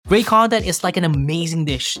Great content is like an amazing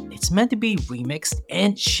dish. It's meant to be remixed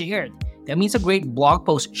and shared. That means a great blog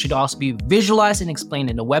post should also be visualized and explained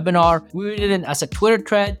in a webinar, written as a Twitter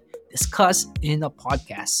thread, discussed in a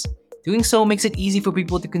podcast. Doing so makes it easy for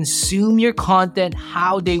people to consume your content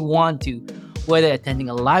how they want to, whether attending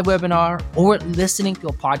a live webinar or listening to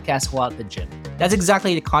a podcast while at the gym. That's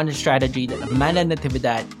exactly the content strategy that Amanda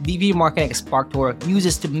Natividad, VP Marketing at SparkToro,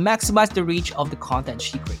 uses to maximize the reach of the content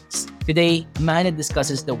she creates. Today, Amanda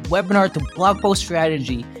discusses the webinar to blog post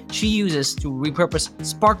strategy she uses to repurpose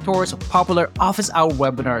SparkToro's popular office hour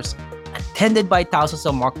webinars attended by thousands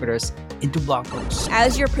of marketers into blog posts.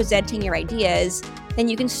 As you're presenting your ideas, then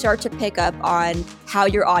you can start to pick up on how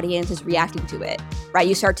your audience is reacting to it, right?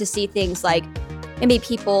 You start to see things like maybe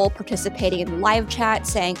people participating in live chat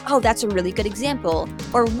saying, oh, that's a really good example.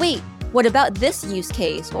 Or wait, what about this use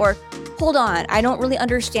case? Or hold on, I don't really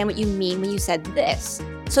understand what you mean when you said this.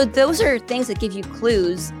 So those are things that give you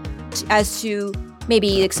clues as to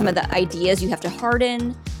maybe like some of the ideas you have to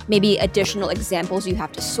harden, maybe additional examples you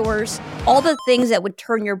have to source, all the things that would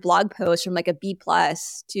turn your blog post from like a B+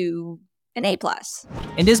 to an A+.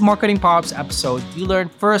 In this Marketing Power-Ups episode, you learn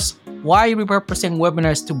first why repurposing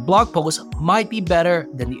webinars to blog posts might be better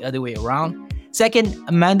than the other way around. Second,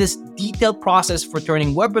 Amanda's detailed process for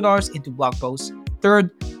turning webinars into blog posts.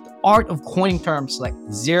 Third, the art of coining terms like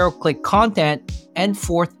zero-click content. And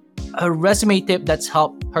fourth, a resume tip that's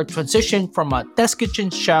helped her transition from a test kitchen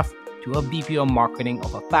chef to a BPO marketing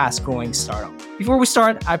of a fast-growing startup. Before we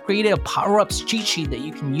start, I've created a Power-Ups cheat sheet that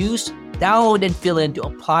you can use, download, and fill in to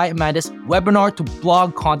apply Amanda's webinar to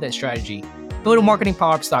blog content strategy. Go to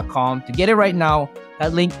marketingpowerups.com to get it right now.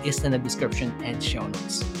 That link is in the description and show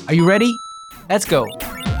notes. Are you ready? Let's go.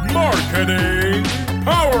 Marketing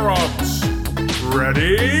Power-Ups.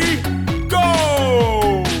 Ready?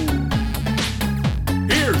 Go!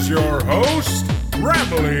 Here's your host,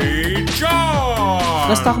 Rambly John.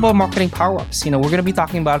 Let's talk about marketing power-ups. We're going to be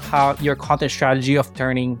talking about how your content strategy of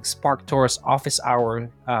turning SparkToro's office hour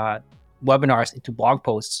webinars into blog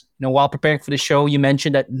posts. While preparing for the show, you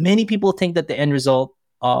mentioned that many people think that the end result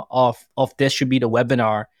of this should be the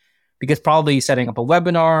webinar, because probably setting up a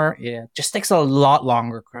webinar, it just takes a lot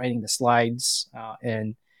longer, creating the slides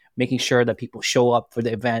and making sure that people show up for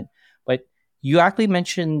the event. But you actually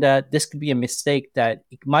mentioned that this could be a mistake, that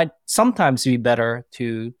it might sometimes be better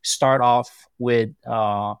to start off with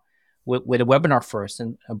a webinar first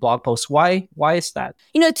and a blog post. Why is that?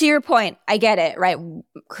 To your point, I get it, right?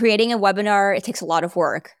 Creating a webinar, it takes a lot of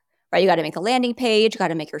work, right? You got to make a landing page, got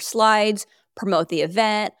to make your slides, promote the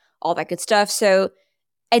event, all that good stuff. So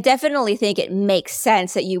I definitely think it makes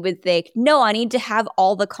sense that you would think, no, I need to have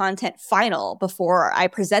all the content final before I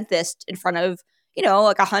present this in front of,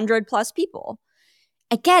 like 100+ people.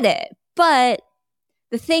 I get it. But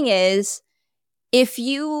the thing is, if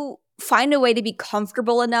you find a way to be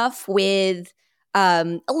comfortable enough with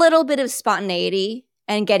a little bit of spontaneity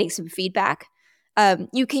and getting some feedback,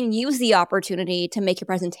 you can use the opportunity to make your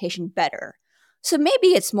presentation better. So maybe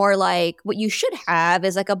it's more like what you should have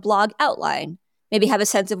is like a blog outline. Maybe have a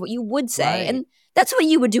sense of what you would say. Right. And that's what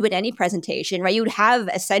you would do in any presentation, right? You would have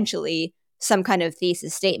essentially some kind of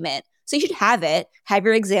thesis statement. So you should have it, have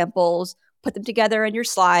your examples, put them together in your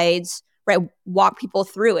slides, right? Walk people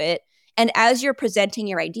through it. And as you're presenting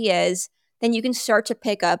your ideas, then you can start to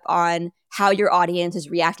pick up on how your audience is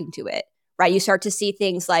reacting to it, right? You start to see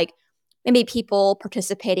things like maybe people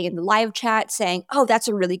participating in the live chat saying, oh, that's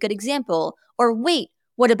a really good example. Or wait,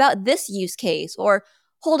 what about this use case? Or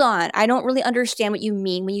hold on, I don't really understand what you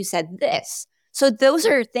mean when you said this. So those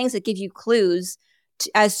are things that give you clues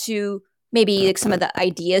as to maybe like some of the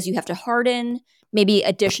ideas you have to harden, maybe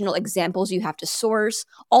additional examples you have to source,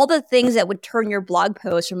 all the things that would turn your blog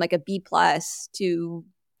post from like a B+ to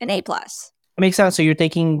an A+. It makes sense. So you're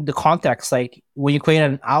taking the context, like when you create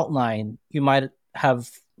an outline, you might have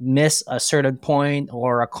missed a certain point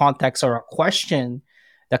or a context or a question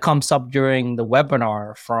that comes up during the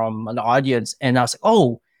webinar from an audience. And I was like,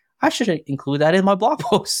 oh, I should include that in my blog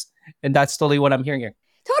post. And that's totally what I'm hearing here.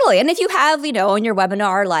 Totally. And if you have, in your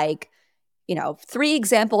webinar, like, 3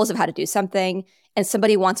 examples of how to do something and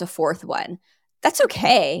somebody wants a 4th one, that's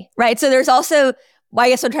okay, right? So there's also, I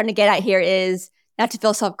guess what I'm trying to get at here is not to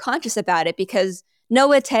feel self-conscious about it, because no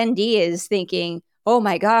attendee is thinking, oh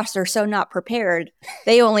my gosh, they're so not prepared.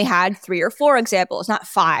 They only had 3 or 4 examples, not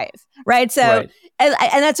 5, right? So, Right. And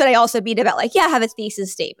that's what I also mean about have a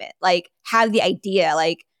thesis statement, have the idea,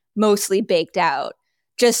 mostly baked out,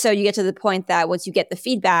 just so you get to the point that once you get the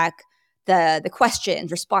feedback, the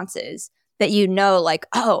questions, responses, that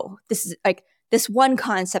oh, this is this one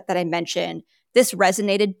concept that I mentioned, this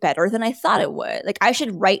resonated better than I thought it would. I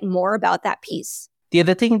should write more about that piece. The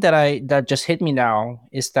other thing that just hit me now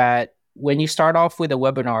is that when you start off with a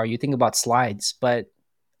webinar, you think about slides, but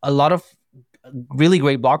a lot of really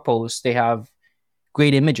great blog posts, they have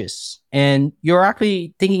great images, and you're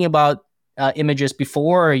actually thinking about images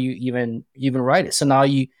before you even write it. So now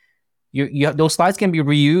those slides can be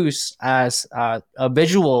reused as a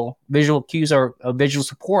visual cues or a visual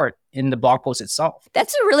support in the blog post itself.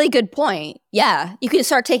 That's a really good point. Yeah, you can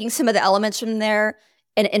start taking some of the elements from there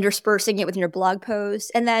and interspersing it within your blog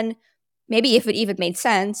post, and then maybe if it even made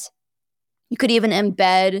sense, you could even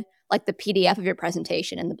embed like the PDF of your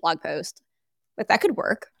presentation in the blog post. Like that could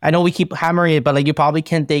work. I know we keep hammering it, but like you probably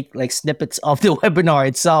can take like snippets of the webinar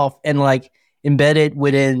itself and like embed it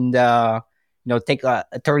within the, take a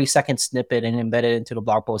 30-second snippet and embed it into the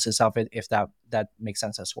blog post itself if that makes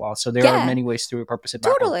sense as well. So there are many ways to repurpose it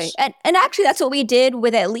backwards. Totally. And actually that's what we did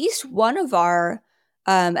with at least one of our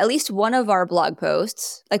blog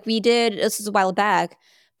posts. Like we did, this was a while back,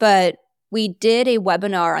 but we did a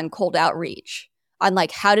webinar on cold outreach, on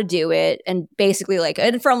like how to do it, and basically like,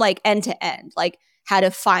 and from like end to end, like how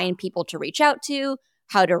to find people to reach out to,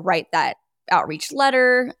 how to write that outreach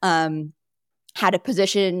letter, how to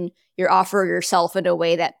position your offer yourself in a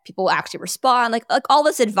way that people actually respond, like all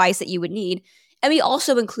this advice that you would need. And we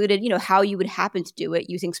also included, how you would happen to do it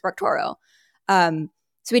using SparkToro. So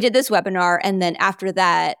we did this webinar, and then after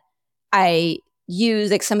that, I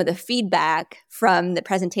used like some of the feedback from the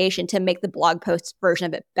presentation to make the blog post version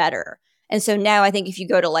of it better. And so now I think if you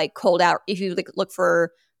go to like if you look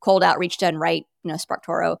for cold outreach done right,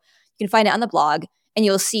 SparkToro, you can find it on the blog, and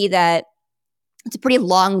you'll see that it's a pretty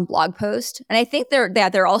long blog post. And I think there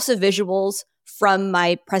are also visuals from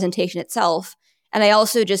my presentation itself. And I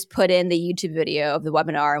also just put in the YouTube video of the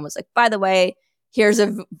webinar and was like, by the way, here's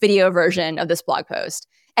a video version of this blog post.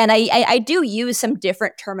 And I do use some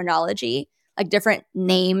different terminology, like different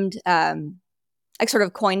named, like sort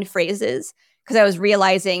of coined phrases, because I was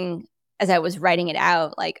realizing as I was writing it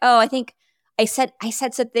out, like, oh, I think I said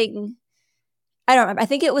something, I don't remember. I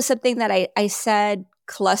think it was something that I said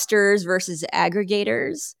clusters versus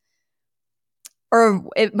aggregators, or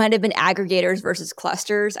it might have been aggregators versus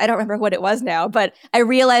clusters. I don't remember what it was now, but I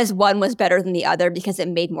realized one was better than the other because it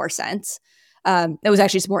made more sense. It was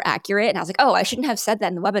actually just more accurate. And I was like, oh, I shouldn't have said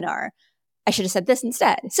that in the webinar. I should have said this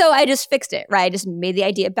instead. So I just fixed it, right? I just made the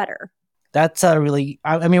idea better. That's really,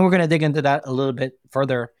 I mean, we're going to dig into that a little bit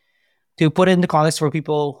further. To put it into context for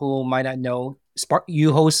people who might not know,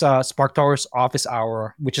 you host SparkToro's Office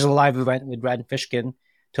Hour, which is a live event with Brad and Fishkin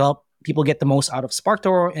to help people get the most out of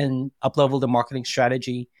SparkToro and up-level the marketing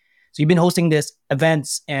strategy. So you've been hosting this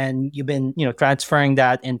events, and you've been, transferring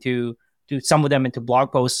that into some of them into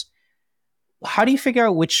blog posts. How do you figure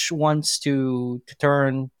out which ones to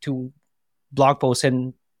turn to blog posts?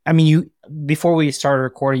 And I mean, before we started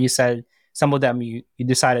recording, you said some of them you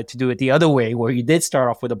decided to do it the other way, where you did start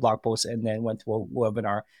off with a blog post and then went to a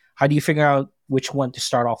webinar. How do you figure out which one to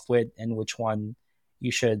start off with and which one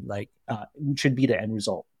you should should be the end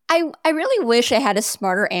result? I really wish I had a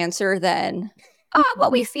smarter answer than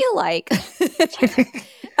what we feel like. Because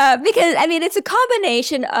I mean, it's a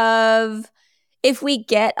combination of if we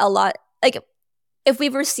get a lot, like if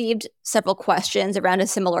we've received several questions around a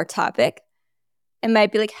similar topic, it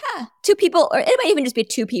might be like, two people, or it might even just be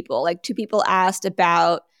two people. Like two people asked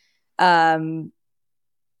about,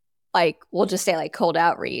 like, we'll just say like cold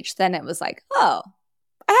outreach. Then it was like, oh,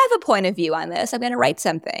 I have a point of view on this. I'm going to write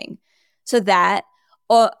something. So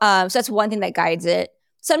so that's one thing that guides it.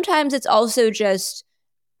 Sometimes it's also just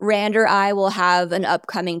Rand or I will have an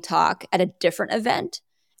upcoming talk at a different event.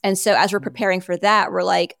 And so as we're preparing for that, we're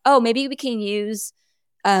like, oh, maybe we can use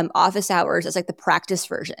office hours as like the practice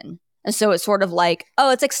version. And so it's sort of like, oh,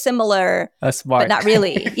 it's like similar, but not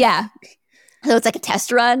really. Yeah. So it's like a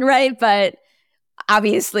test run, right? But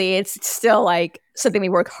obviously it's still like something we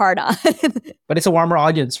work hard on. But it's a warmer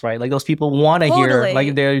audience, right? Like those people want to hear,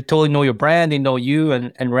 like they totally know your brand, they know you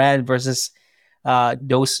and Rand, versus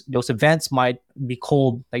those events might be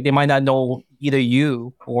cold. Like they might not know either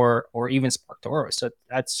you or even SparkToro. So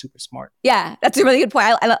that's super smart. Yeah, that's a really good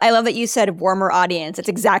point. I love that you said warmer audience. That's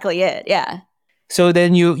exactly it. Yeah. So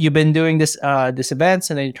then you've been doing this events,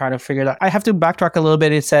 and then you're trying to figure it out. I have to backtrack a little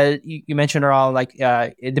bit. It said you mentioned around like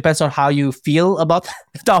it depends on how you feel about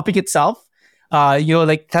the topic itself.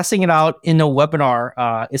 Like testing it out in a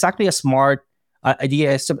webinar is actually a smart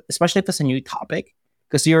idea, especially if it's a new topic,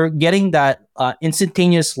 because you're getting that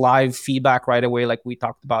instantaneous live feedback right away, like we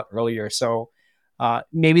talked about earlier. So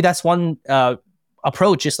maybe that's one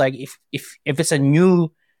approach. Is like if it's a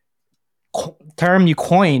new term you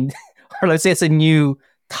coined, or let's say it's a new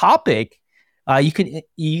topic,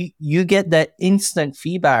 You get that instant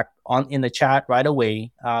feedback in the chat right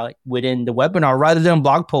away within the webinar, rather than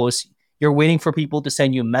blog posts. You're waiting for people to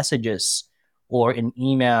send you messages or an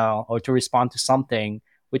email or to respond to something,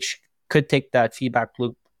 which could take that feedback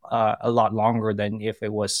loop a lot longer than if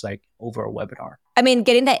it was like over a webinar. I mean,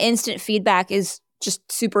 getting that instant feedback is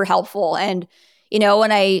just super helpful. And, you know,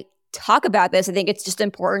 when I talk about this, I think it's just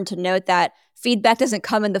important to note that feedback doesn't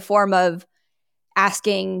come in the form of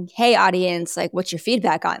asking, hey, audience, like, what's your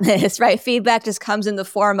feedback on this, right? Feedback just comes in the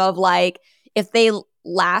form of like, if they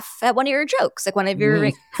laugh at one of your jokes, like one of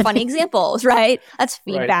your funny examples, right? That's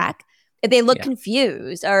feedback. Right. If they look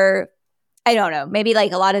confused, or I don't know, maybe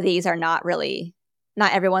like a lot of these are not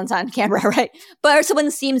everyone's on camera, right? But or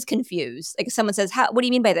someone seems confused. Like if someone says, what do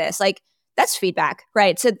you mean by this? Like that's feedback,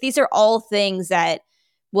 right? So these are all things that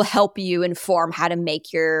will help you inform how to make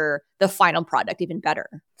the final product even better.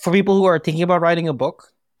 For people who are thinking about writing a book,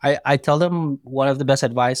 I tell them one of the best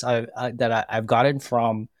advice I've gotten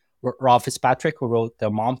from Rob Fitzpatrick, who wrote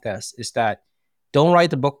the Mom Test, is that don't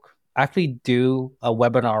write the book. Actually do a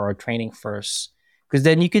webinar or training first, because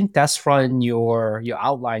then you can test run your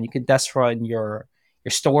outline. You can test run your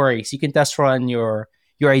stories. You can test run your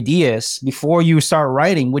ideas before you start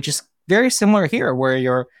writing, which is very similar here, where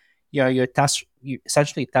you're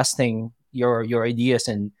essentially testing your ideas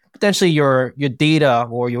and potentially your data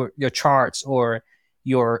or your charts or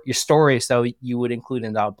your stories that you would include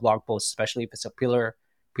in that blog post, especially if it's a pillar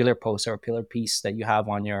post or a pillar piece that you have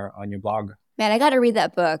on your blog. Man, I got to read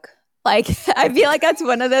that book. Like, I feel like that's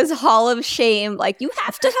one of those hall of shame. Like, you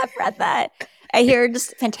have to have read that. I hear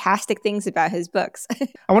just fantastic things about his books.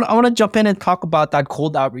 I want to jump in and talk about that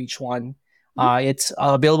cold outreach one. It's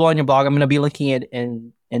available on your blog. I'm going to be linking it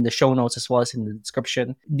in the show notes as well as in the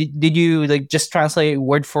description. Did you like just translate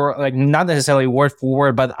word for, like, not necessarily word for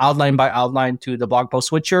word, but outline by outline to the blog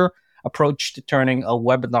post? What's your approach to turning a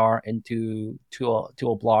webinar into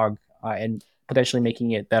a blog and potentially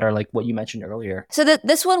making it better, like what you mentioned earlier? So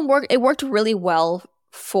this one worked really well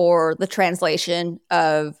for the translation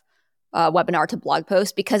of webinar to blog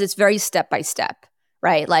post, because it's very step by step,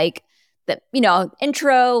 right? Like the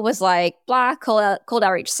intro was like, blah, cold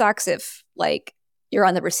outreach sucks if like you're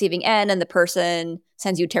on the receiving end and the person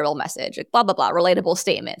sends you a terrible message, like blah blah blah, relatable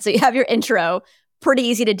statement. So you have your intro, pretty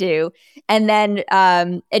easy to do, and then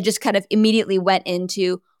it just kind of immediately went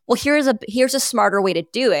into, well, here's a smarter way to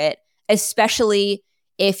do it, especially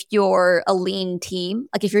if you're a lean team,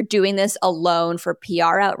 like if you're doing this alone for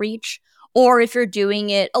PR outreach, or if you're doing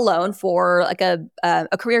it alone for like a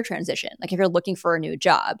career transition, like if you're looking for a new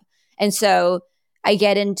job. And so I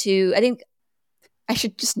get into, I think I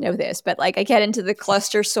should just know this, but like I get into the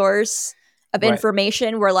cluster source of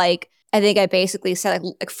information, where like I think I basically said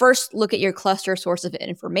like first look at your cluster source of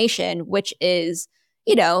information, which is,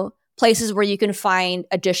 places where you can find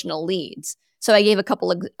additional leads. So I gave a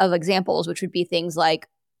couple of examples, which would be things like,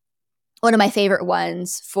 one of my favorite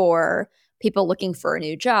ones for people looking for a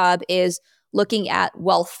new job is looking at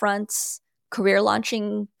Wealthfront's career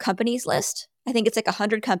launching companies list. I think it's like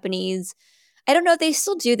 100 companies. I don't know if they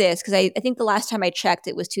still do this, because I think the last time I checked,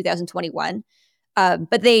 it was 2021.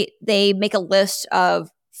 But they make a list of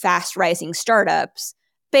fast rising startups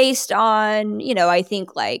based on, I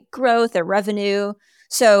think like growth or revenue.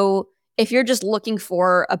 So if you're just looking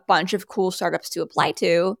for a bunch of cool startups to apply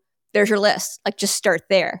to, there's your list. Like just start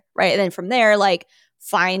there, right? And then from there, like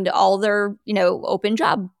find all their, open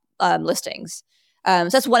job listings. So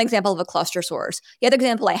that's one example of a cluster source. The other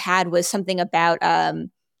example I had was something about,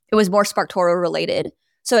 it was more SparkToro related.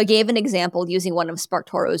 So I gave an example using one of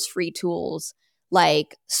SparkToro's free tools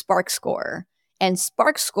like SparkScore. And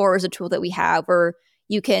SparkScore is a tool that we have where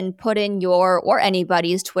you can put in your or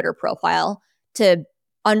anybody's Twitter profile to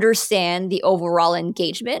understand the overall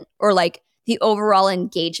engagement, or like the overall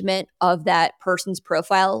engagement of that person's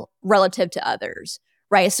profile relative to others,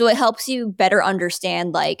 right? So it helps you better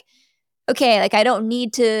understand like, okay, like I don't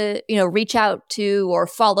need to, reach out to or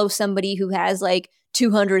follow somebody who has like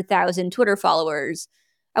 200,000 Twitter followers.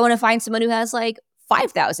 I want to find someone who has like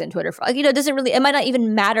 5,000 Twitter followers. It might not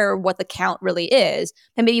even matter what the count really is.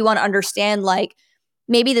 And maybe you want to understand like,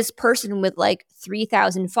 maybe this person with like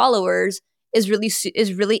 3,000 followers is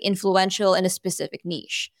really influential in a specific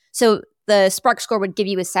niche. So the Spark Score would give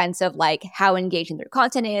you a sense of like how engaging their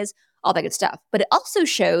content is, all that good stuff. But it also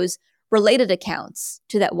shows related accounts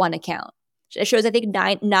to that one account. It shows, I think,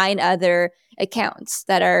 nine other accounts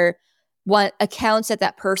that are accounts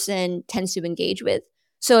that person tends to engage with.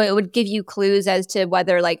 So it would give you clues as to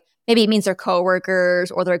whether like maybe it means they're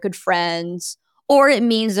coworkers or they're good friends, or it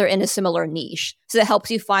means they're in a similar niche. So that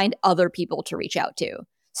helps you find other people to reach out to.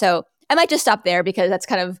 So I might just stop there, because that's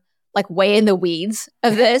kind of like way in the weeds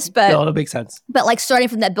of this, but No, that makes sense. But like starting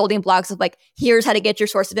from that building blocks of like, here's how to get your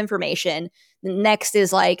source of information. The next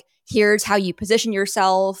is like, here's how you position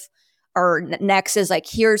yourself. Or next is like,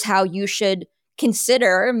 here's how you should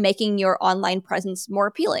consider making your online presence more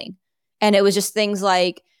appealing. And it was just things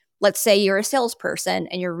like, let's say you're a salesperson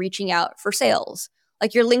and you're reaching out for sales.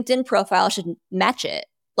 Like your LinkedIn profile should match it.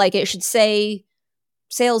 Like it should say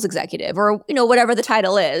sales executive or, whatever the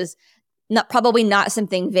title is. Probably not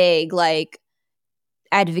something vague like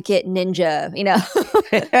advocate ninja,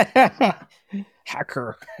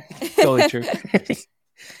 Hacker. Totally true.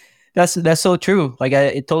 That's so true. Like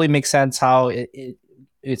it totally makes sense how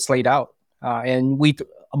it's laid out. And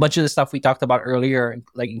a bunch of the stuff we talked about earlier,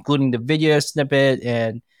 like including the video snippet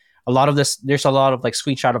and a lot of this, there's a lot of like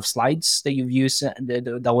screenshot of slides that you've used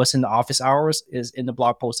that was in the office hours is in the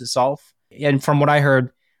blog post itself. And from what I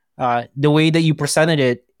heard, the way that you presented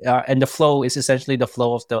it and the flow is essentially the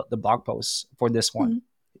flow of the blog post for this one.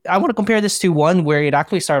 Mm-hmm. I want to compare this to one where it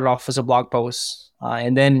actually started off as a blog post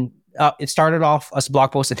and then it started off as a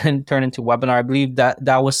blog post and then turned into a webinar. I believe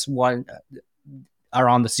that was one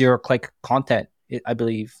around the zero-click content, I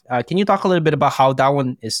believe. Can you talk a little bit about how that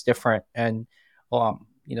one is different and,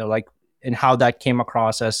 and how that came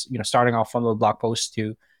across as, starting off from the blog post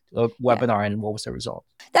to a webinar and what was the result?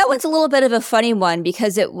 That one's a little bit of a funny one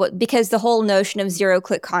because the whole notion of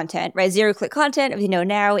zero-click content, right? Zero-click content, as you know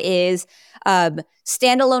now, is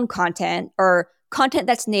standalone content or content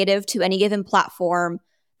that's native to any given platform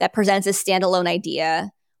that presents a standalone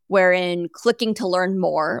idea, wherein clicking to learn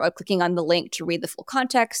more or clicking on the link to read the full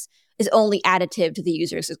context is only additive to the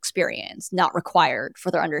user's experience, not required for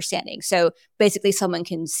their understanding. So basically someone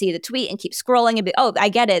can see the tweet and keep scrolling and be, oh, I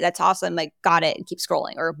get it. That's awesome. Like, got it. And keep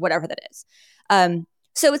scrolling or whatever that is.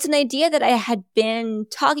 So it's an idea that I had been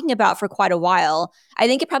talking about for quite a while. I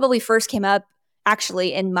think it probably first came up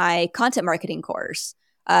actually in my content marketing course,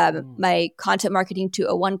 my Content Marketing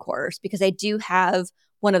 201 course, because I do have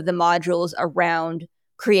one of the modules around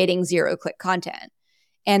creating zero-click content.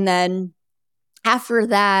 And then after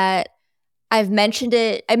that, I mentioned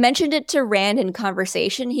it to Rand in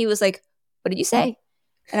conversation. He was like, what did you say?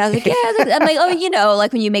 And I was like, yeah. I'm like, oh,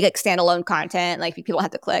 like when you make like standalone content, like people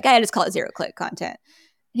have to click. I just call it zero-click content.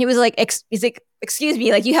 And he was like, excuse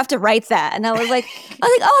me, like you have to write that. And I was like,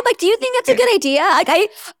 oh, like, do you think that's a good idea?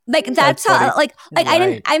 That's how, like,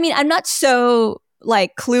 right. I'm not so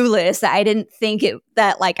like clueless that I didn't think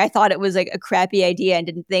that like I thought it was like a crappy idea and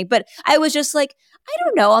didn't think, but I was just like, I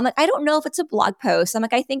don't know. I'm like, I don't know if it's a blog post. I'm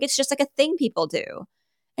like, I think it's just like a thing people do.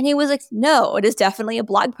 And he was like, no, it is definitely a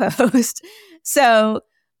blog post. So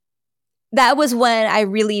that was when I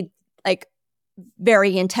really like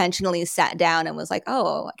very intentionally sat down and was like,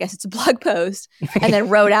 oh, I guess it's a blog post. And then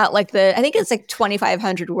wrote out like I think it's like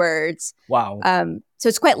 2,500 words. Wow. So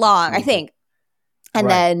it's quite long, I think. And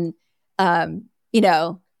right. Then,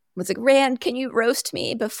 was like, Rand, can you roast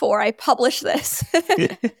me before I publish this?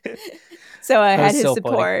 So I had his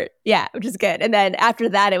support. Funny. Yeah, which is good. And then after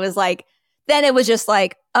that, it was just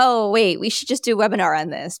like, oh, wait, we should just do a webinar on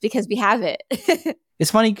this because we have it.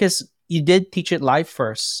 It's funny because you did teach it live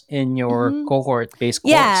first in your cohort-based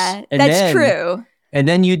course. Yeah, that's true. And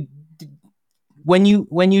then when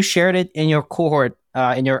you shared it in your cohort,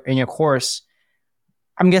 in your course,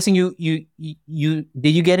 I'm guessing you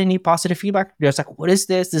did you get any positive feedback? You're just like, what is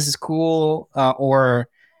this? This is cool.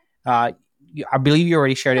 I believe you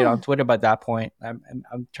already shared it on Twitter by that point.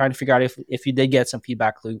 I'm trying to figure out if you did get some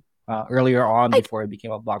feedback loop earlier on before it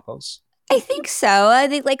became a blog post. I think so. I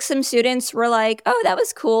think like some students were like, "Oh, that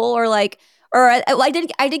was cool," or I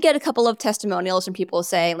did get a couple of testimonials from people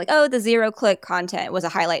saying like, "Oh, the zero-click content was a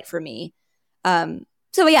highlight for me."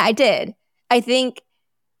 So yeah, I did. I think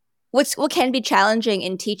what can be challenging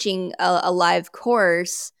in teaching a live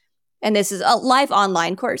course, and this is a live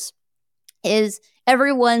online course, is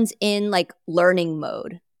everyone's in like learning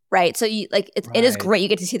mode, right? So you like it is great you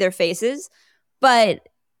get to see their faces, but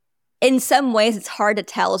in some ways, it's hard to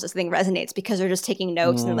tell if something resonates because they're just taking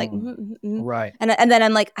notes and they're like, right. And then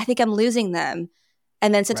I'm like, I think I'm losing them.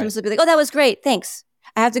 And then sometimes they'll be like, oh, that was great. Thanks.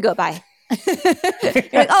 I have to go. Bye. You're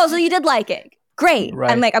like, oh, so you did like it. Great. Right.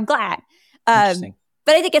 I'm like, I'm glad.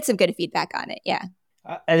 But I did get some good feedback on it. Yeah.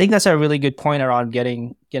 I think that's a really good point around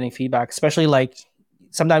getting feedback, especially like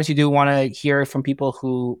sometimes you do want to hear from people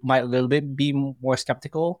who might a little bit be more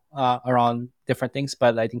skeptical around different things.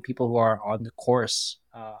 But I think people who are on the course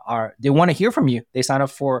they want to hear from you. They sign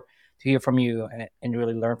up to hear from you and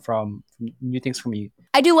really learn from new things from you.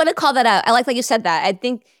 I do want to call that out. I like that you said that. I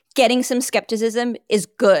think getting some skepticism is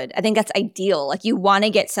good. I think that's ideal. Like you want to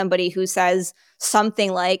get somebody who says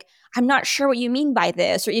something like, I'm not sure what you mean by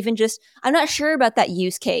this, or even just, I'm not sure about that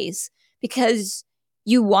use case, because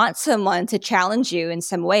you want someone to challenge you in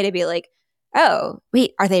some way to be like, oh,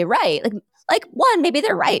 wait, are they right? Like one, maybe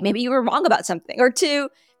they're right. Maybe you were wrong about something. Or two,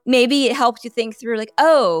 maybe it helps you think through like,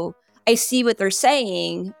 oh, I see what they're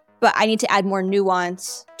saying, but I need to add more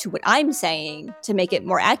nuance to what I'm saying to make it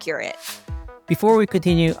more accurate. Before we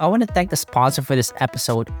continue, I want to thank the sponsor for this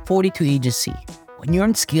episode, 42 Agency. When you're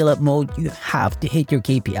in scale-up mode, you have to hit your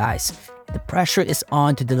KPIs. The pressure is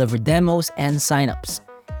on to deliver demos and signups.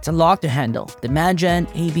 It's a lot to handle. Demand gen,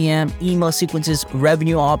 ABM, email sequences,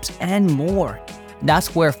 revenue ops, and more.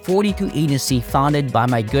 That's where 42 Agency, founded by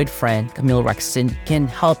my good friend Camille Rexton, can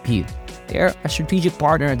help you. They're a strategic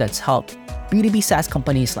partner that's helped B2B SaaS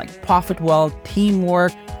companies like Profitwell,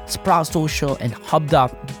 Teamwork, Sprout Social, and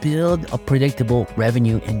HubDoc build a predictable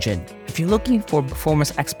revenue engine. If you're looking for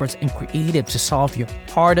performance experts and creatives to solve your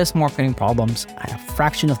hardest marketing problems at a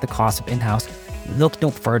fraction of the cost of in-house, look no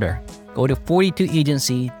further. Go to 42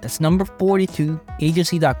 Agency, that's number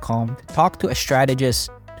 42agency.com, to talk to a strategist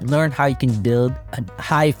to learn how you can build a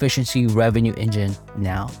high-efficiency revenue engine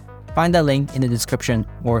now. Find that link in the description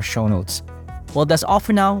or show notes. Well, that's all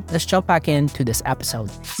for now. Let's jump back into this episode.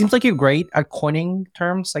 Seems like you're great at coining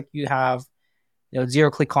terms. Like you have,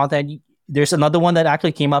 zero-click content. There's another one that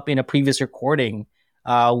actually came up in a previous recording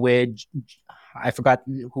with, I forgot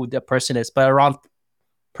who the person is, but around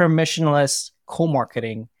permissionless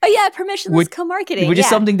co-marketing. Oh yeah, permissionless co-marketing. Which is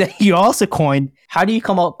something that you also coined. How do you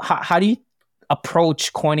come up? How do you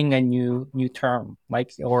approach coining a new term,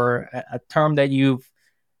 like, or a term that do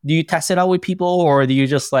you test it out with people, or do you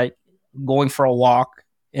just like going for a walk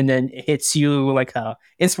and then it hits you like a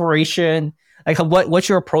inspiration? Like what's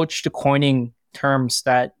your approach to coining terms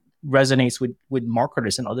that resonates with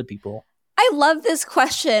marketers and other people? I love this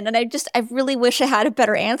question, and I really wish I had a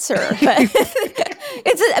better answer. But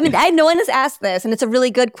no one has asked this, and it's a really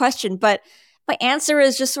good question. But my answer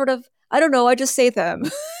is just sort of, I don't know. I just say them.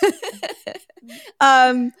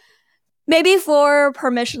 Maybe for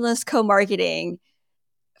permissionless co-marketing,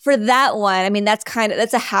 for that one,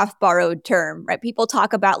 that's a half borrowed term, right? People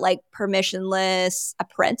talk about like permissionless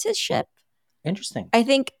apprenticeship. Interesting. I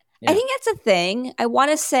think that's a thing. I want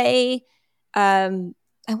to say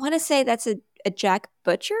that's a Jack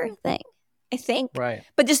Butcher thing. I think. Right.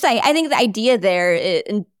 But just I think the idea there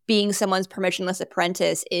in being someone's permissionless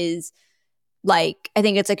apprentice is like, I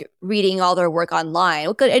think it's like reading all their work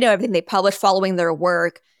online. I know everything they publish, following their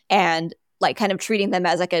work, and like kind of treating them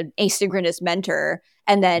as like an asynchronous mentor,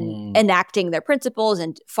 and then enacting their principles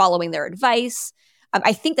and following their advice.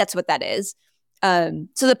 I think that's what that is. So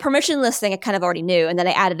the permissionless thing I kind of already knew, and then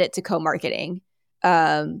I added it to co-marketing.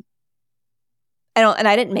 I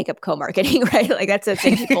didn't make up co-marketing, right? Like that's a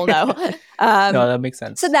thing people know. No, that makes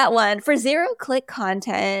sense. So that one for zero-click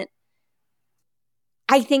content,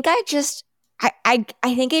 I think I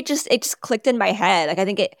think it just clicked in my head.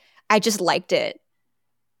 Like I just liked it.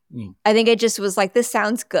 I think it just was like, this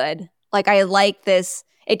sounds good. Like I like this.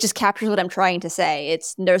 It just captures what I'm trying to say.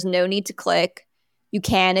 There's no need to click. You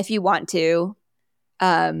can if you want to.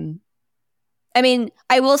 I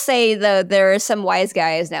will say though, there are some wise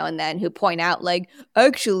guys now and then who point out like,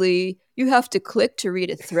 actually, you have to click to read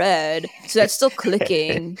a thread. So that's still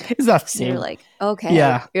clicking. It's not the same. You're like, okay.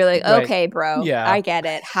 Yeah. You're like, okay, bro. Yeah. I get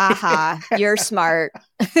it. Ha ha. You're smart.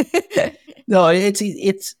 No,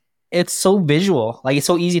 it's so visual. Like it's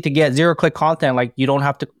so easy to get zero-click content. Like you don't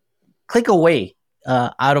have to click away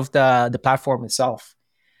out of the platform itself.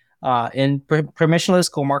 And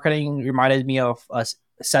permissionless co-marketing reminded me of a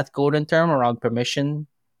Seth Godin term around permission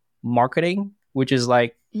marketing, which is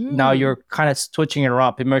like now you're kind of switching it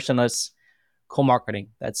around. Permissionless co-marketing.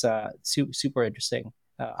 That's super interesting.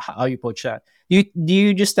 How you approach that. Do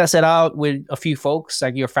you just test it out with a few folks,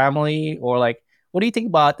 like your family, or like what do you think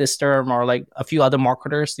about this term, or like a few other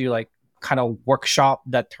marketers? Do you like kind of workshop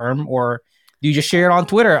that term, or do you just share it on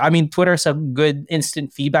Twitter? I mean, Twitter is a good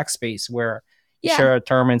instant feedback space where you share a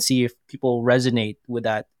term and see if people resonate with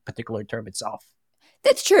that particular term itself.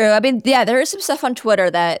 That's true. I mean, yeah, there is some stuff on Twitter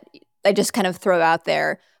that I just kind of throw out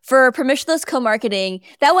there. For permissionless co-marketing,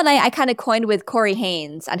 that one I kind of coined with Corey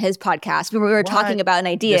Haynes on his podcast when we were talking about an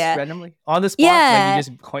idea. Just randomly? On the spot? Yeah. Like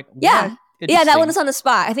you just coined, yeah, that one was on the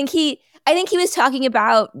spot. I think he was talking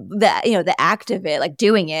about the act of it, like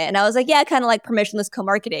doing it. And I was like, yeah, kind of like permissionless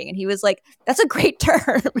co-marketing. And he was like, that's a great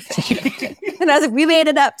term. And I was like, we made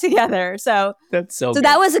it up together. So that's so good.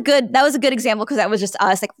 That was a good example, because that was just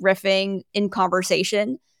us like riffing in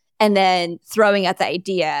conversation and then throwing out the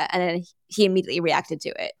idea, and then he immediately reacted to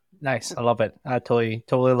it. Nice. I love it. I totally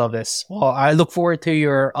love this. Well, I look forward to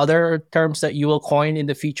your other terms that you will coin in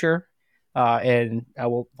the future. and I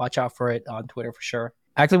will watch out for it on Twitter for sure.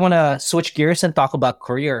 I actually want to switch gears and talk about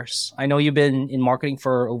careers. I know you've been in marketing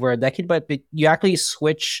for over a decade, but you actually you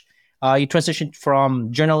transitioned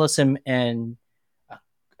from journalism and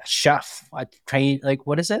chef. I train, like,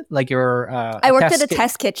 what is it? Like your I worked at a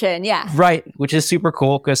test kitchen. Yeah. Right, which is super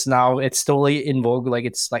cool because now it's totally in vogue. Like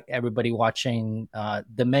it's like everybody watching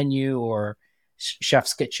the menu or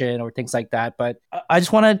chef's kitchen or things like that. But I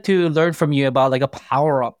just wanted to learn from you about like a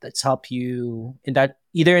power up that's helped you in that,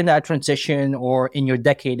 either in that transition or in your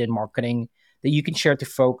decade in marketing, that you can share to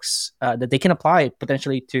folks that they can apply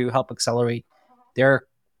potentially to help accelerate their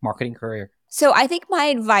marketing career. So I think my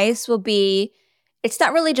advice will be, it's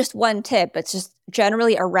not really just one tip, it's just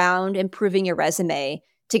generally around improving your resume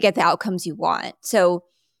to get the outcomes you want. So,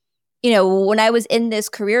 when I was in this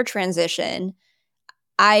career transition,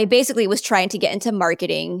 I basically was trying to get into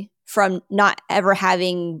marketing from not ever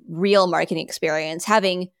having real marketing experience,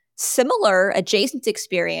 having similar adjacent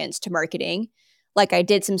experience to marketing. Like I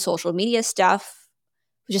did some social media stuff,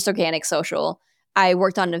 just organic social. I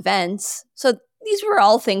worked on events. So these were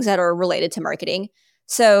all things that are related to marketing.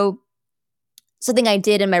 So something I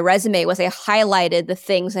did in my resume was I highlighted the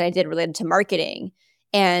things that I did related to marketing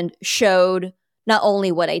and showed not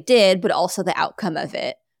only what I did, but also the outcome of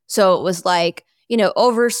it. So it was like,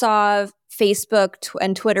 oversaw Facebook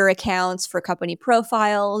and Twitter accounts for company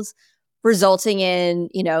profiles, resulting in,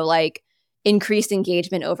 like increased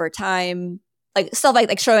engagement over time, like stuff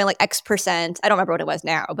like showing like X%. I don't remember what it was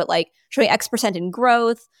now, but like showing X% in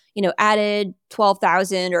growth, added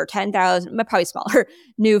 12,000 or 10,000, probably smaller,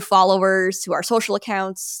 new followers to our social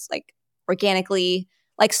accounts, like organically,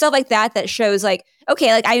 like stuff like that shows like,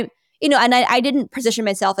 okay, like and I didn't position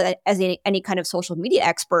myself as any kind of social media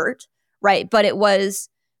expert, right? But I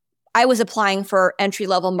was applying for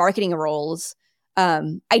entry-level marketing roles,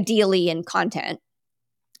 ideally in content,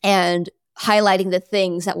 and highlighting the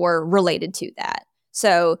things that were related to that.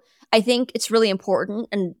 So I think it's really important,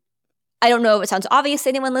 and I don't know if it sounds obvious to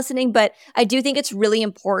anyone listening, but I do think it's really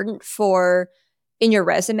important in your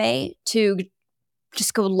resume to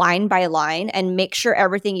just go line by line and make sure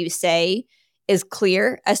everything you say is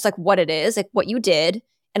clear as like what it is, like what you did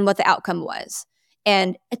and what the outcome was.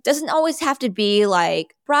 And it doesn't always have to be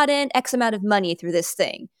like brought in X amount of money through this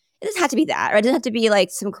thing. It doesn't have to be that, right? It doesn't have to be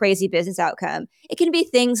like some crazy business outcome. It can be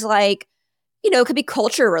things like, it could be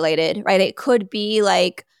culture related, right? It could be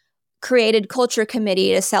like created culture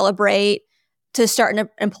committee to start an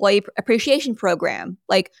employee appreciation program,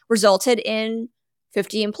 like resulted in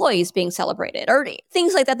 50 employees being celebrated, or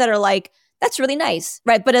things like that are like, that's really nice,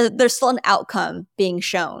 right? But there's still an outcome being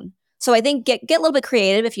shown. So I think get a little bit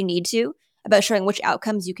creative if you need to about showing which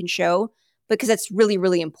outcomes you can show, because that's really,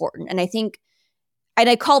 really important. And I think, and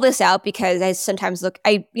I call this out because I sometimes look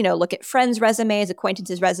at friends' resumes,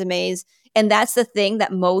 acquaintances' resumes, and that's the thing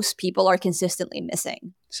that most people are consistently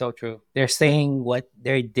missing. So true. They're saying what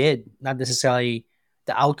they did, not necessarily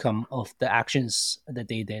the outcome of the actions that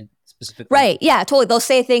they did specifically. Right. Yeah, totally. They'll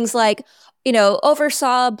say things like,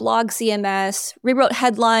 oversaw blog CMS, rewrote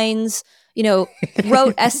headlines,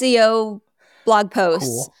 wrote SEO blog posts.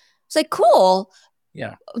 Cool. It's like, cool.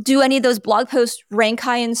 Yeah. Do any of those blog posts rank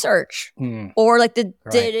high in search? Or like did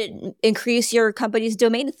it increase your company's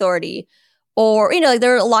domain authority? Or, like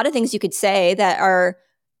there are a lot of things you could say that are,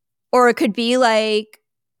 or it could be like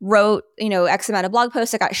wrote, X amount of blog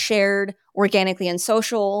posts that got shared organically in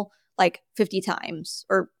social like 50 times,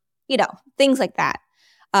 or, things like that.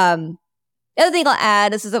 The other thing I'll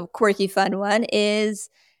add, this is a quirky, fun one, is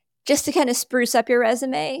just to kind of spruce up your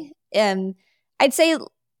resume. I'd say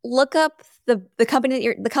look up the company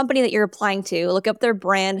that you're applying to, look up their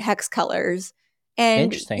brand hex colors,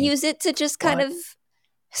 and use it to just kind of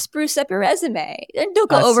spruce up your resume. And don't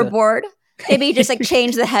go overboard. Maybe just like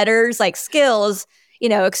change the headers, like skills,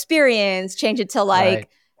 experience, change it to like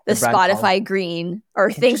the Spotify color. Green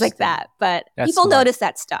or things like that. But people notice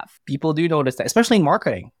that stuff. People do notice that, especially in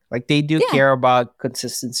marketing. Like they do care about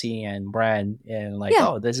consistency and brand, and like,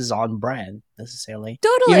 oh, this is on brand necessarily.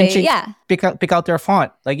 Totally, Pick out their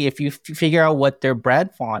font. Like if you figure out what their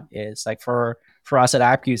brand font is, like for us at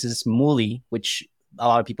AppQs, it's Mooly, which a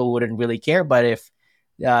lot of people wouldn't really care. But if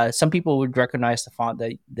some people would recognize the font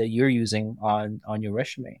that you're using on your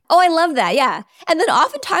resume. Oh, I love that. Yeah. And then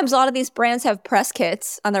oftentimes a lot of these brands have press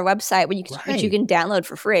kits on their website which you can download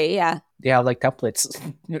for free. Yeah. They have like templates.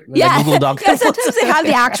 Like Google Doc templates. Sometimes they have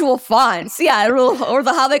the actual fonts. Yeah. Or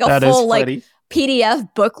they'll have like a full like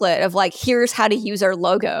PDF booklet of like, here's how to use our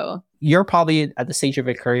logo. You're probably at the stage of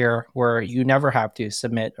your career where you never have to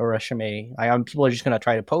submit a resume. People are just going to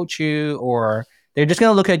try to poach you, or they're just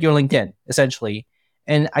going to look at your LinkedIn essentially.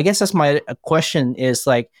 And I guess that's my question is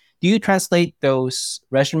like, do you translate those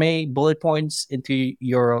resume bullet points into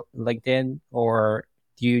your LinkedIn, or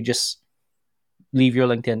do you just leave your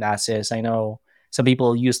LinkedIn as is? I know some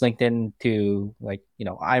people use LinkedIn to, like,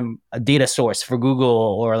 I'm a data source for Google,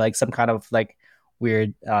 or like some kind of like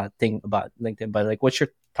weird thing about LinkedIn. But like, what's your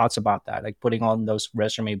thoughts about that? Like putting on those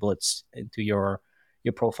resume bullets into your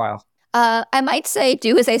profile. I might say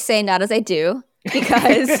do as I say, not as I do,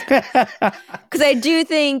 because I do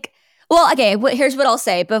think. Well, okay. Here's what I'll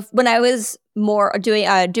say. But when I was more doing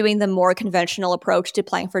the more conventional approach to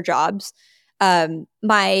applying for jobs,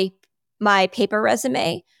 my paper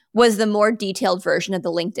resume was the more detailed version of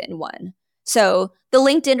the LinkedIn one. So the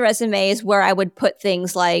LinkedIn resume is where I would put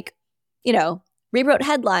things like, rewrote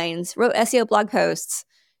headlines, wrote SEO blog posts.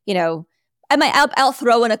 I'll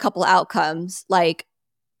throw in a couple outcomes like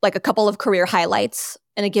a couple of career highlights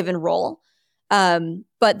in a given role.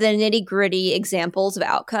 But the nitty gritty examples of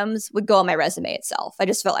outcomes would go on my resume itself. I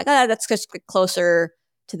just felt like, that's just closer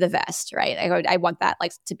to the vest, right? I want that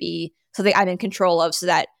like to be something I'm in control of, so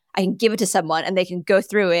that I can give it to someone and they can go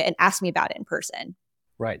through it and ask me about it in person.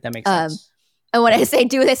 Right. That makes sense. And when I say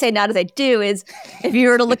do as I say, not as I do, is if you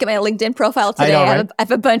were to look at my LinkedIn profile today, I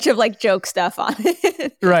have a bunch of like joke stuff on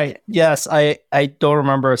it. Right. Yes. I don't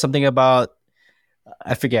remember something about,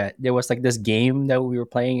 I forget. There was like this game that we were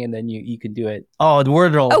playing, and then you could do it. Oh, the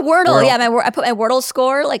Wordle. Oh, Wordle. Yeah, I put my Wordle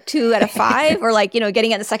score like 2 out of 5, or like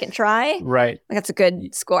getting it the second try. Right. Like, that's a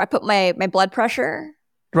good score. I put my blood pressure.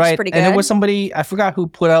 Right. Pretty good. And there was somebody, I forgot who,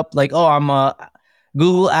 put up like, oh, I'm a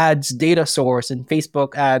Google Ads data source and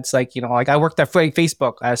Facebook ads. Like, like I worked at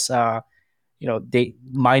Facebook as they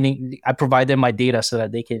mining. I provide them my data so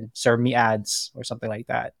that they can serve me ads or something like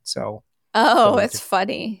that. So. Oh, it's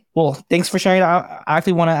funny. Well, thanks for sharing. I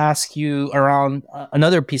actually want to ask you around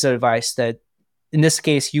another piece of advice that, in this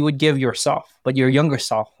case, you would give yourself, but your younger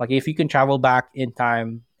self. Like, if you can travel back in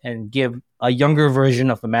time and give a younger version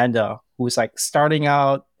of Amanda, who's like starting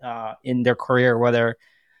out in their career, whether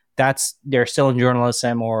they're still in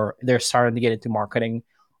journalism or they're starting to get into marketing,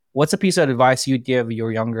 what's a piece of advice you'd give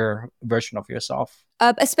your younger version of yourself?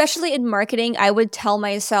 Especially in marketing, I would tell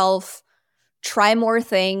myself, try more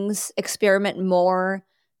things, experiment more,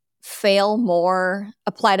 fail more,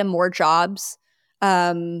 apply to more jobs.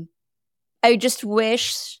 I just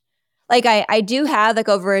wish, like, I do have like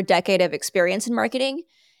over a decade of experience in marketing,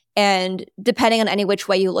 and depending on any which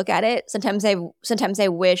way you look at it, sometimes I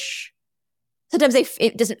wish,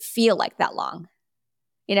 it doesn't feel like that long.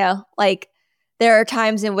 Like, there are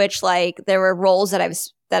times in which like there were roles that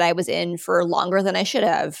I was in for longer than I should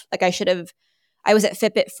have. Like, I was at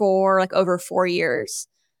Fitbit for like over 4 years.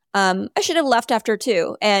 I should have left after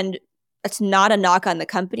 2. And that's not a knock on the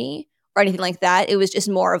company or anything like that. It was just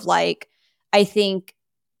more of like, I think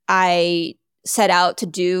I set out to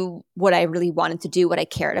do what I really wanted to do, what I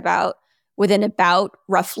cared about, within about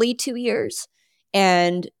roughly 2 years.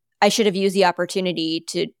 And I should have used the opportunity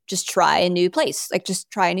to just try a new place, like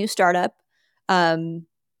just try a new startup.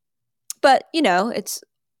 But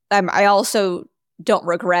I also don't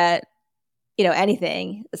regret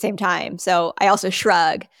anything at the same time. So I also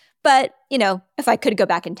shrug. But, if I could go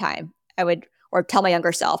back in time, I would, or tell my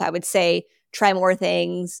younger self, I would say, try more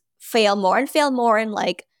things, fail more in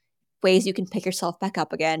like ways you can pick yourself back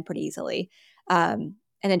up again pretty easily. And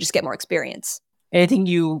then just get more experience. Anything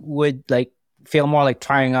you would like fail more, like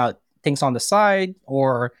trying out things on the side,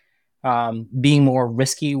 or being more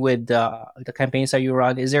risky with the campaigns that you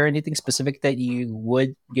run? Is there anything specific that you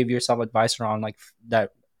would give yourself advice around, like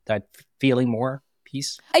that feeling more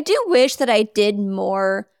piece? I do wish that I did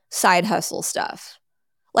more side hustle stuff.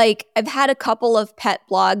 Like, I've had a couple of pet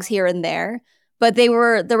blogs here and there, but there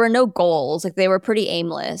were no goals. Like, they were pretty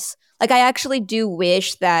aimless. Like, I actually do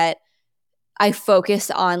wish that I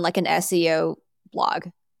focused on like an SEO blog.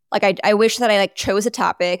 Like, I wish that I like chose a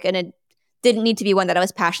topic, and it didn't need to be one that I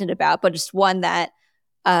was passionate about, but just one that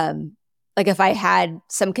like, if I had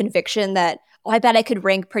some conviction that, I bet I could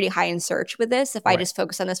rank pretty high in search with this if I just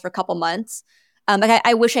focus on this for a couple months. Like,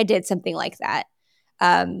 I wish I did something like that.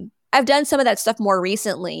 I've done some of that stuff more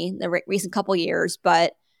recently, the recent couple years,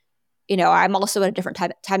 but I'm also at a different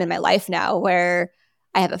time in my life now where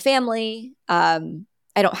I have a family.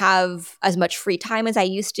 I don't have as much free time as I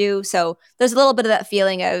used to. So there's a little bit of that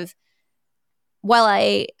feeling of, while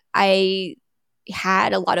I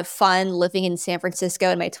had a lot of fun living in San Francisco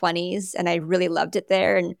in my 20s, and I really loved it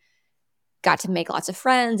there and got to make lots of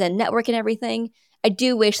friends and network and everything, I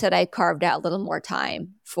do wish that I carved out a little more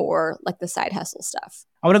time for like the side hustle stuff.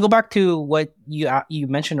 I want to go back to what you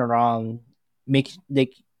mentioned around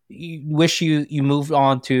you wish you moved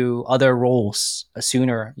on to other roles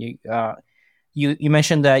sooner. you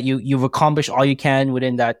mentioned that you've accomplished all you can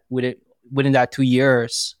within that 2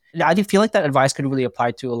 years. I do feel like that advice could really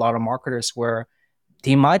apply to a lot of marketers where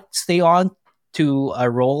they might stay on to a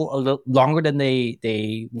role a little longer than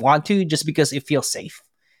they want to just because it feels safe.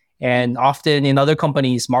 And often in other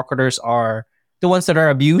companies, marketers are the ones that are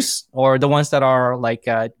abused or the ones that are like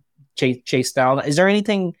chased down. Is there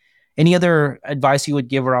any other advice you would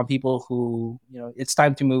give around people who, it's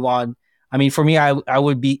time to move on? I mean, for me, I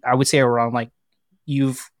would say around like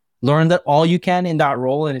you've learned that all you can in that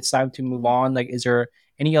role and it's time to move on. Like, is there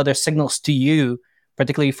any other signals to you,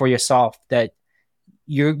 particularly for yourself, that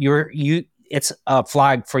it's a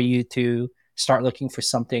flag for you to start looking for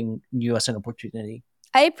something new as an opportunity?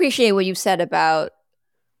 I appreciate what you said about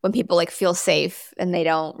when people like feel safe and they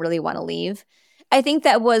don't really want to leave. I think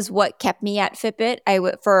that was what kept me at Fitbit.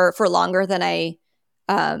 For longer than I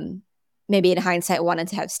maybe in hindsight wanted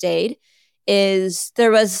to have stayed. Is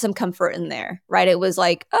there was some comfort in there, right? It was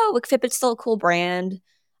like, oh, look, Fitbit's still a cool brand.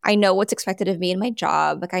 I know what's expected of me in my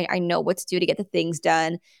job. Like I know what to do to get the things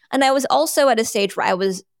done. And I was also at a stage where I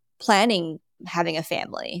was planning having a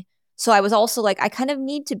family. So I was also like, I kind of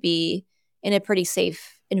need to be in a pretty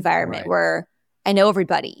safe environment where I know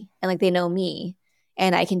everybody and like they know me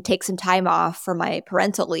and I can take some time off for my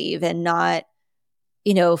parental leave and not,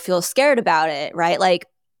 feel scared about it, right? Like,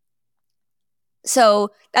 so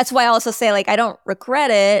that's why I also say like, I don't regret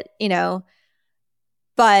it,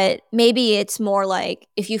 but maybe it's more like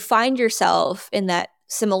if you find yourself in that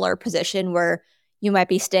similar position where you might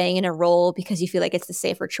be staying in a role because you feel like it's the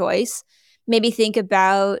safer choice, maybe think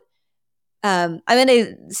about, I'm going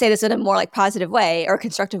to say this in a more like positive way or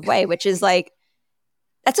constructive way, which is like,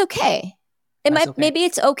 that's okay. Maybe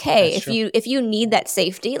it's okay if you need that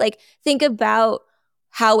safety, like think about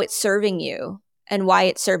how it's serving you and why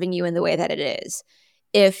it's serving you in the way that it is.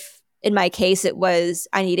 If in my case, it was,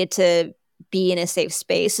 I needed to be in a safe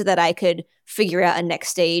space so that I could figure out a next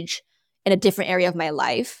stage in a different area of my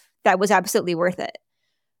life, that was absolutely worth it.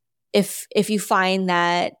 If you find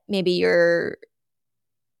that maybe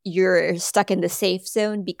you're stuck in the safe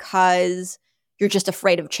zone because you're just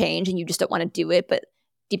afraid of change and you just don't want to do it, but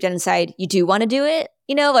deep down inside, you do want to do it,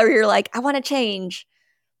 or you're like, I want to change,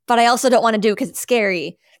 but I also don't want to do it because it's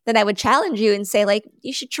scary, then I would challenge you and say like,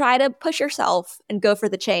 you should try to push yourself and go for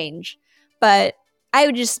the change. But I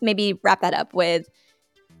would just maybe wrap that up with,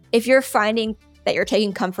 if you're finding that you're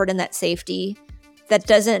taking comfort in that safety, that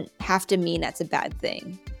doesn't have to mean that's a bad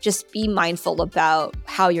thing. Just be mindful about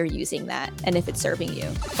how you're using that and if it's serving you.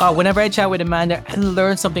 Whenever I chat with Amanda, I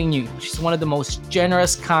learn something new. She's one of the most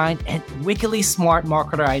generous, kind, and wickedly smart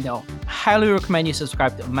marketer I know. I highly recommend you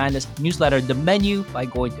subscribe to Amanda's newsletter, The Menu, by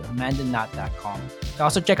going to amandanat.com. You can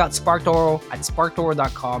also check out SparkToro at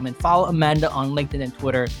sparktoro.com and follow Amanda on LinkedIn and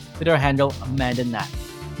Twitter with her handle, AmandaNat.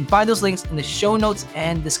 You can find those links in the show notes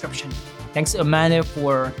and description. Thanks to Amanda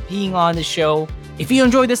for being on the show. If you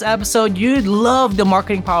enjoyed this episode, you'd love the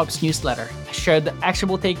Marketing Power-Ups newsletter. I share the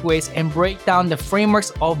actionable takeaways and break down the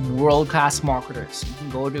frameworks of world-class marketers. You can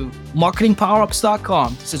go to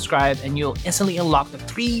marketingpowerups.com to subscribe and you'll instantly unlock the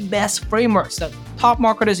 3 best frameworks that top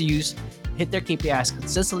marketers use to hit their KPIs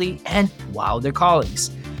consistently and wow their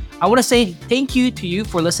colleagues. I want to say thank you to you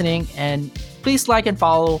for listening, and please like and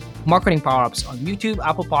follow Marketing Power-Ups on YouTube,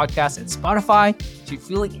 Apple Podcasts, and Spotify. If you're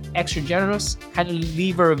feeling extra generous, kindly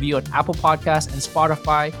leave a review on Apple Podcasts and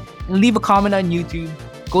Spotify, and leave a comment on YouTube.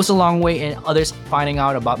 It goes a long way in others finding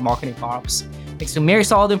out about Marketing Power-Ups. Thanks to Mary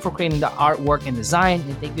Sullivan for creating the artwork and design,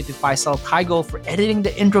 and thank you to Faisal Kaigo for editing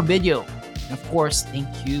the intro video. And of course, thank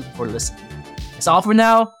you for listening. That's all for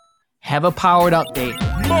now. Have a powered up day.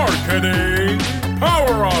 Marketing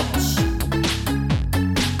Power-Ups.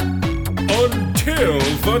 Until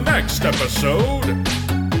the next episode,